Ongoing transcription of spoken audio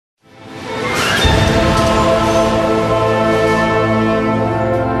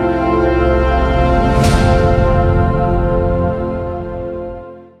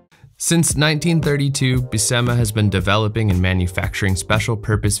Since 1932, Becema has been developing and manufacturing special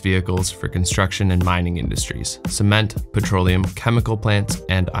purpose vehicles for construction and mining industries, cement, petroleum, chemical plants,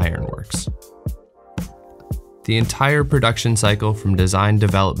 and ironworks. The entire production cycle from design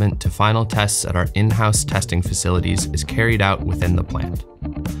development to final tests at our in-house testing facilities is carried out within the plant.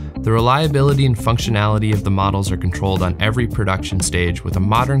 The reliability and functionality of the models are controlled on every production stage with a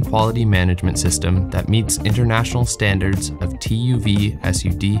modern quality management system that meets international standards of TUV,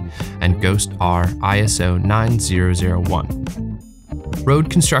 SUD, and GHOST R ISO 9001. Road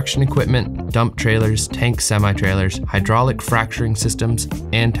construction equipment, dump trailers, tank semi-trailers, hydraulic fracturing systems,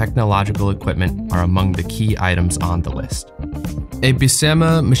 and technological equipment are among the key items on the list. A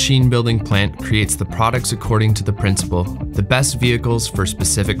Becema machine building plant creates the products according to the principle, the best vehicles for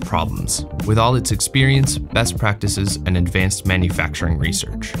specific problems, with all its experience, best practices, and advanced manufacturing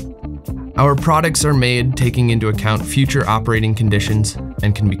research. Our products are made taking into account future operating conditions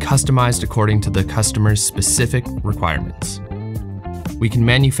and can be customized according to the customer's specific requirements. We can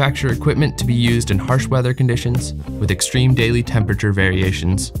manufacture equipment to be used in harsh weather conditions with extreme daily temperature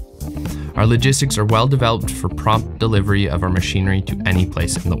variations. Our logistics are well developed for prompt delivery of our machinery to any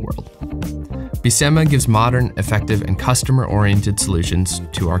place in the world. Becema gives modern, effective, and customer-oriented solutions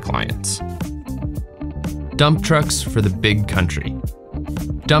to our clients. Dump trucks for the big country.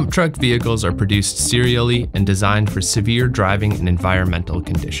 Dump truck vehicles are produced serially and designed for severe driving and environmental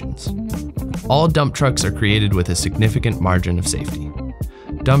conditions. All dump trucks are created with a significant margin of safety.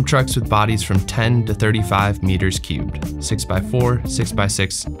 Dump trucks with bodies from 10 to 35 meters cubed, 6x4,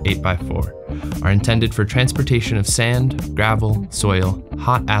 6x6, 8x4, are intended for transportation of sand, gravel, soil,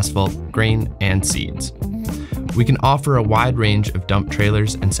 hot asphalt, grain, and seeds. We can offer a wide range of dump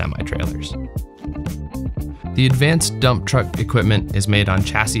trailers and semi-trailers. The advanced dump truck equipment is made on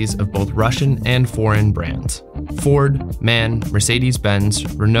chassis of both Russian and foreign brands: Ford, MAN,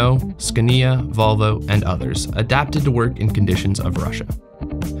 Mercedes-Benz, Renault, Scania, Volvo, and others, adapted to work in conditions of Russia.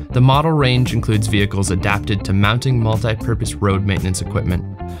 The model range includes vehicles adapted to mounting multi-purpose road maintenance equipment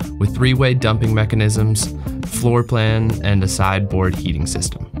with three-way dumping mechanisms, floor plan, and a sideboard heating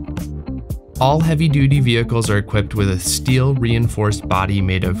system. All heavy-duty vehicles are equipped with a steel-reinforced body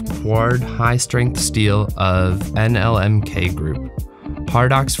made of quad high-strength steel of NLMK Group,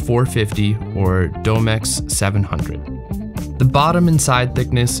 Hardox 450 or Domex 700. The bottom and side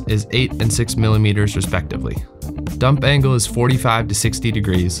thickness is 8 and 6 millimeters respectively. Dump angle is 45 to 60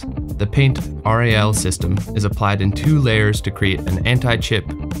 degrees. The paint RAL system is applied in 2 layers to create an anti-chip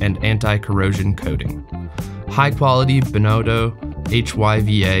and anti-corrosion coating. High-quality Benotto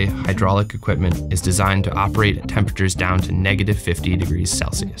HYVA hydraulic equipment is designed to operate at temperatures down to -50 degrees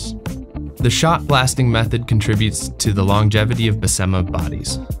Celsius. The shot blasting method contributes to the longevity of Becema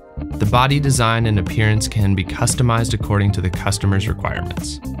bodies. The body design and appearance can be customized according to the customer's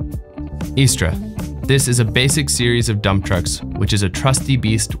requirements. Istra. This is a basic series of dump trucks, which is a trusty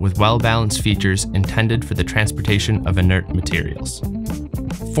beast with well-balanced features intended for the transportation of inert materials.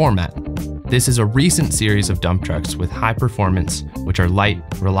 Format. This is a recent series of dump trucks with high performance, which are light,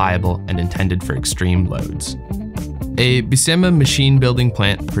 reliable, and intended for extreme loads. A Becema machine building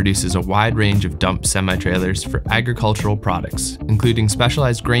plant produces a wide range of dump semi-trailers for agricultural products, including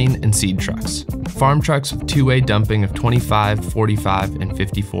specialized grain and seed trucks, farm trucks with two-way dumping of 25, 45, and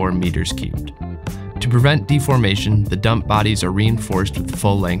 54 meters cubed. To prevent deformation, the dump bodies are reinforced with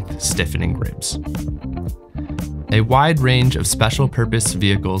full-length stiffening ribs. A wide range of special-purpose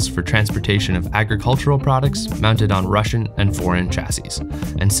vehicles for transportation of agricultural products mounted on Russian and foreign chassis,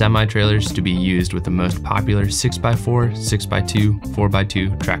 and semi-trailers to be used with the most popular 6x4, 6x2,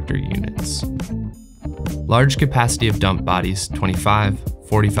 4x2 tractor units. Large capacity of dump bodies, 25,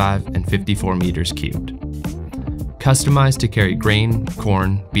 45, and 54 meters cubed. Customized to carry grain,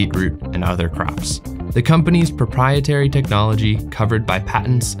 corn, beetroot, and other crops. The company's proprietary technology covered by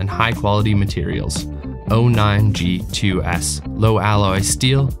patents and high-quality materials, 09G2S, low alloy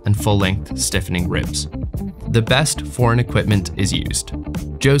steel, and full-length stiffening ribs. The best foreign equipment is used: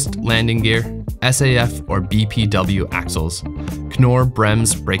 Jost landing gear, SAF or BPW axles, Knorr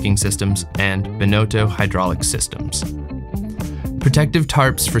Brems braking systems, and Benotto hydraulic systems. Protective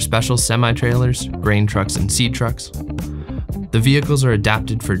tarps for special semi-trailers, grain trucks, and seed trucks. The vehicles are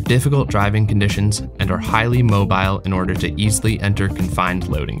adapted for difficult driving conditions and are highly mobile in order to easily enter confined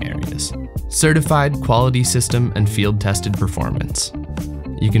loading areas. Certified quality system and field-tested performance.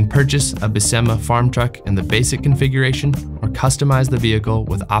 You can purchase a Becema farm truck in the basic configuration or customize the vehicle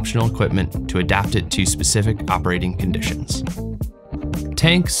with optional equipment to adapt it to specific operating conditions.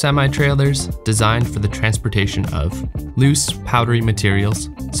 Tank semi-trailers designed for the transportation of loose, powdery materials,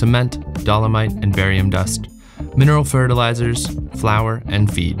 cement, dolomite, and barium dust, mineral fertilizers, flour,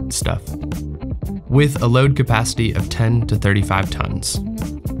 and feed stuff, with a load capacity of 10 to 35 tons.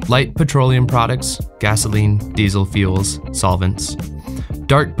 Light petroleum products, gasoline, diesel fuels, solvents.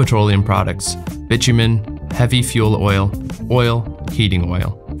 Dark petroleum products, bitumen, heavy fuel oil, oil, heating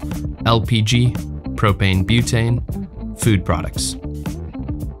oil. LPG, propane, butane, food products.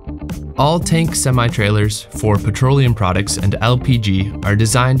 All tank semi-trailers for petroleum products and LPG are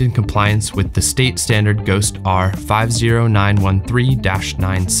designed in compliance with the state standard GHOST R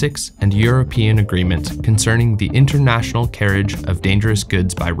 50913-96 and European Agreement concerning the International Carriage of Dangerous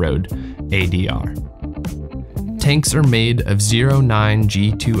Goods by Road, ADR. Tanks are made of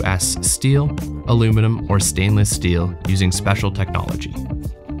 09G2S steel, aluminum, or stainless steel using special technology.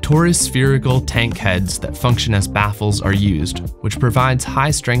 Torus spherical tank heads that function as baffles are used, which provides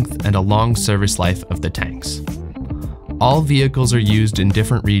high strength and a long service life of the tanks. All vehicles are used in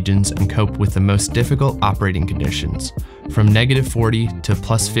different regions and cope with the most difficult operating conditions, from -40 to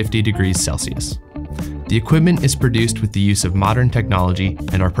 +50 degrees Celsius. The equipment is produced with the use of modern technology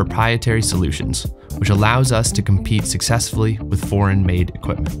and our proprietary solutions, which allows us to compete successfully with foreign-made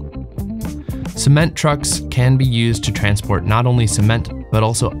equipment. Cement trucks can be used to transport not only cement, but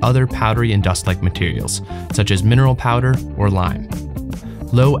also other powdery and dust-like materials, such as mineral powder or lime.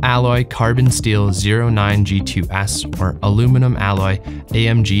 Low-alloy carbon steel 09G2S or aluminum alloy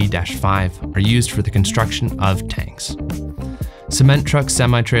AMG-5 are used for the construction of tanks. Cement truck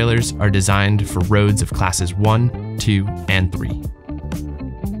semi-trailers are designed for roads of classes 1, 2, and 3.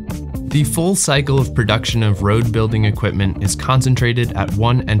 The full cycle of production of road building equipment is concentrated at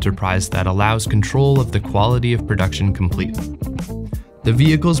one enterprise that allows control of the quality of production completely. The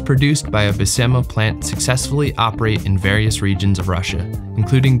vehicles produced by a Becema plant successfully operate in various regions of Russia,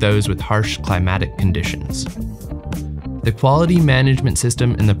 including those with harsh climatic conditions. The quality management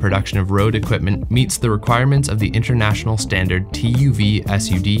system in the production of road equipment meets the requirements of the international standard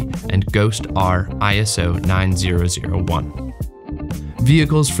TUV-SUD and GHOST R ISO 9001.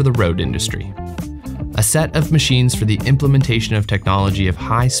 Vehicles for the road industry. A set of machines for the implementation of technology of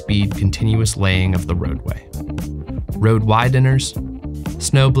high-speed continuous laying of the roadway. Road wideners,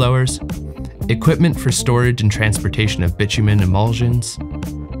 snow blowers, equipment for storage and transportation of bitumen emulsions,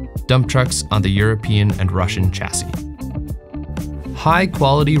 dump trucks on the European and Russian chassis.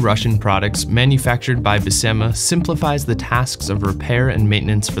 High-quality Russian products manufactured by Becema simplifies the tasks of repair and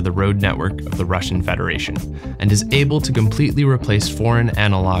maintenance for the road network of the Russian Federation, and is able to completely replace foreign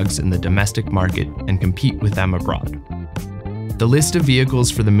analogs in the domestic market and compete with them abroad. The list of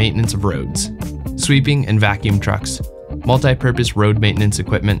vehicles for the maintenance of roads: sweeping and vacuum trucks, multi-purpose road maintenance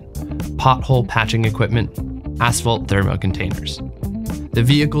equipment, pothole patching equipment, asphalt thermo containers. The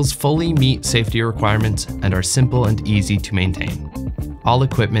vehicles fully meet safety requirements and are simple and easy to maintain. All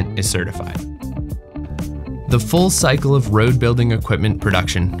equipment is certified. The full cycle of road building equipment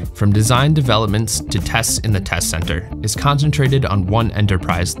production, from design developments to tests in the test center, is concentrated on one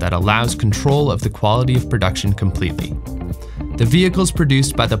enterprise that allows control of the quality of production completely. The vehicles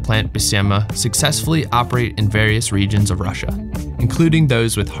produced by the plant Becema successfully operate in various regions of Russia, including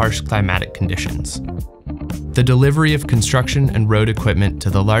those with harsh climatic conditions. The delivery of construction and road equipment to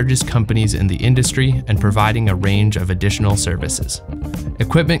the largest companies in the industry and providing a range of additional services.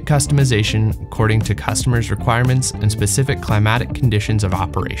 Equipment customization according to customers' requirements and specific climatic conditions of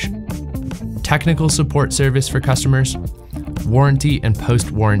operation. Technical support service for customers. Warranty and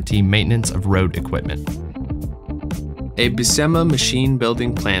post-warranty maintenance of road equipment. A Becema machine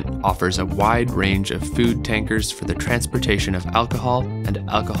building plant offers a wide range of food tankers for the transportation of alcohol and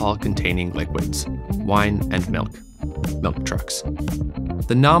alcohol-containing liquids, wine and milk trucks.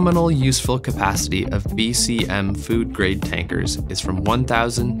 The nominal useful capacity of BCM food-grade tankers is from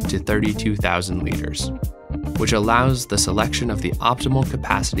 1,000 to 32,000 liters, which allows the selection of the optimal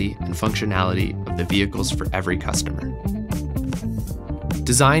capacity and functionality of the vehicles for every customer.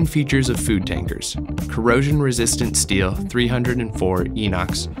 Design features of food tankers: corrosion-resistant steel 304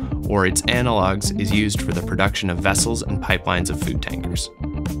 inox or its analogs is used for the production of vessels and pipelines of food tankers.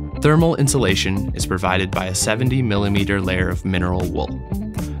 Thermal insulation is provided by a 70mm layer of mineral wool.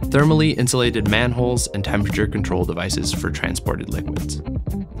 Thermally insulated manholes and temperature control devices for transported liquids.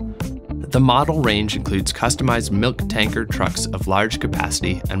 The model range includes customized milk tanker trucks of large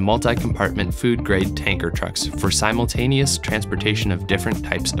capacity and multi-compartment food-grade tanker trucks for simultaneous transportation of different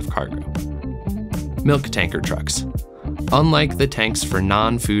types of cargo. Milk tanker trucks. Unlike the tanks for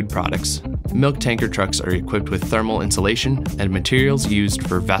non-food products, milk tanker trucks are equipped with thermal insulation, and materials used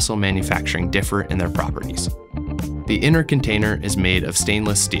for vessel manufacturing differ in their properties. The inner container is made of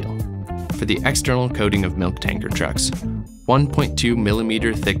stainless steel. For the external coating of milk tanker trucks, 1.2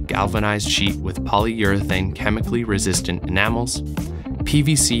 millimeter thick galvanized sheet with polyurethane chemically resistant enamels,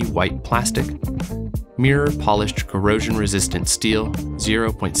 PVC white plastic, mirror polished corrosion resistant steel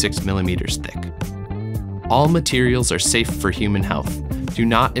 0.6 millimeters thick. All materials are safe for human health, do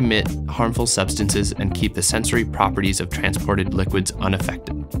not emit harmful substances, and keep the sensory properties of transported liquids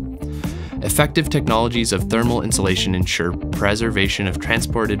unaffected. Effective technologies of thermal insulation ensure preservation of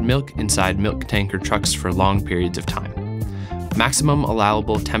transported milk inside milk tanker trucks for long periods of time. Maximum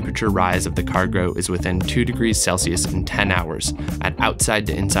allowable temperature rise of the cargo is within 2 degrees Celsius in 10 hours at outside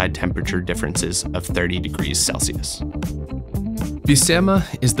to inside temperature differences of 30 degrees Celsius. Becema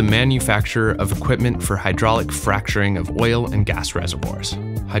is the manufacturer of equipment for hydraulic fracturing of oil and gas reservoirs,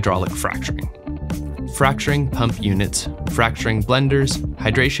 hydraulic fracturing, fracturing pump units, fracturing blenders,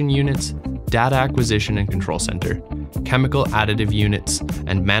 hydration units, data acquisition and control center, chemical additive units,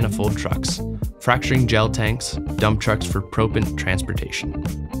 and manifold trucks, fracturing gel tanks, dump trucks for propellant transportation.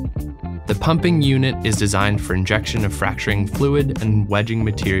 The pumping unit is designed for injection of fracturing fluid and wedging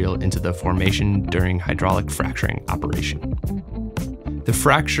material into the formation during hydraulic fracturing operation. The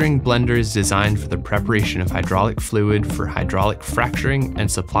fracturing blender is designed for the preparation of hydraulic fluid for hydraulic fracturing and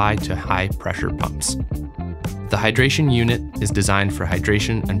supply to high-pressure pumps. The hydration unit is designed for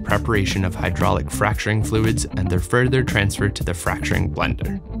hydration and preparation of hydraulic fracturing fluids and their further transfer to the fracturing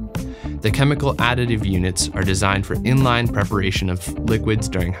blender. The chemical additive units are designed for inline preparation of liquids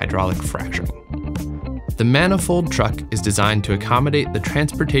during hydraulic fracturing. The manifold truck is designed to accommodate the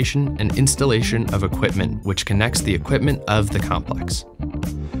transportation and installation of equipment which connects the equipment of the complex.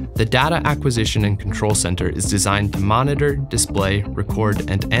 The Data Acquisition and Control Center is designed to monitor, display, record,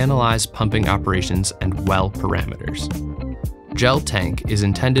 and analyze pumping operations and well parameters. Gel tank is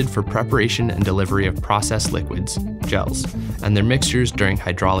intended for preparation and delivery of processed liquids, gels, and their mixtures during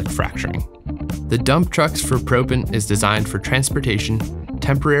hydraulic fracturing. The dump trucks for propellant is designed for transportation,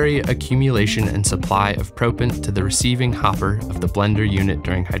 temporary accumulation and supply of propellant to the receiving hopper of the blender unit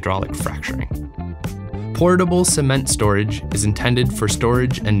during hydraulic fracturing. Portable cement storage is intended for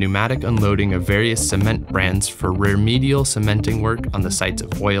storage and pneumatic unloading of various cement brands for remedial cementing work on the sites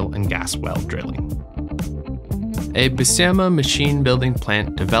of oil and gas well drilling. A Becema machine building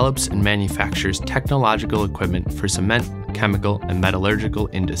plant develops and manufactures technological equipment for cement, chemical, and metallurgical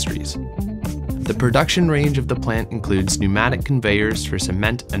industries. The production range of the plant includes pneumatic conveyors for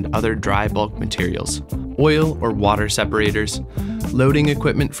cement and other dry bulk materials, oil or water separators, loading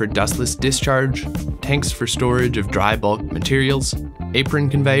equipment for dustless discharge, tanks for storage of dry bulk materials, apron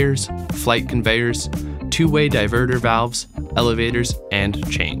conveyors, flight conveyors, two-way diverter valves, elevators, and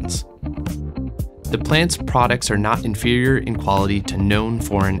chains. The plant's products are not inferior in quality to known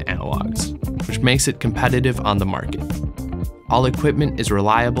foreign analogs, which makes it competitive on the market. All equipment is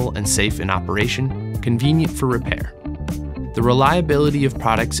reliable and safe in operation, convenient for repair. The reliability of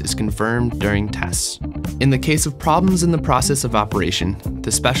products is confirmed during tests. In the case of problems in the process of operation,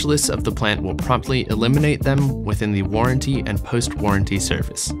 the specialists of the plant will promptly eliminate them within the warranty and post-warranty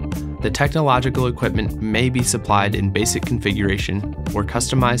service. The technological equipment may be supplied in basic configuration or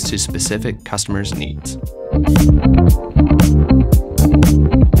customized to specific customers' needs.